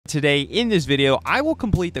today in this video, I will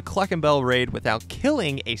complete the Clucking Bell Raid without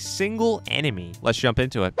killing a single enemy. Let's jump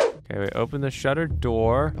into it. Okay, we open the shutter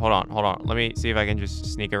door. Hold on. Let me see if I can just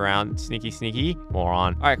sneak around. Sneaky.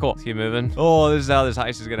 Moron. All right, cool. Let's keep moving. Oh, this is how this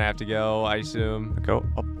heist is gonna have to go, I assume. Go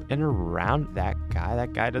up and around that guy.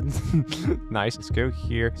 That guy doesn't... Nice. Let's go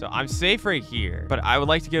here. So I'm safe right here, but I would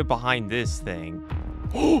like to get behind this thing.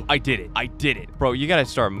 Oh, I did it. Bro, you gotta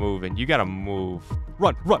start moving. You gotta move.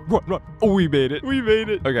 Run. Oh, we made it.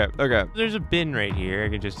 Okay. There's a bin right here. I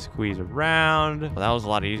can just squeeze around. Well, that was a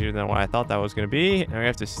lot easier than what I thought that was gonna be. Now we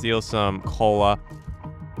have to steal some cola.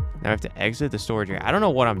 Now I have to exit the storage area. I don't know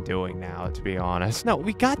what I'm doing now, to be honest. No,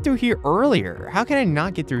 we got through here earlier. How can I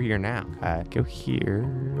not get through here now? Okay, go here.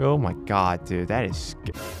 Oh my God, dude, that is...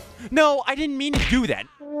 No, I didn't mean to do that.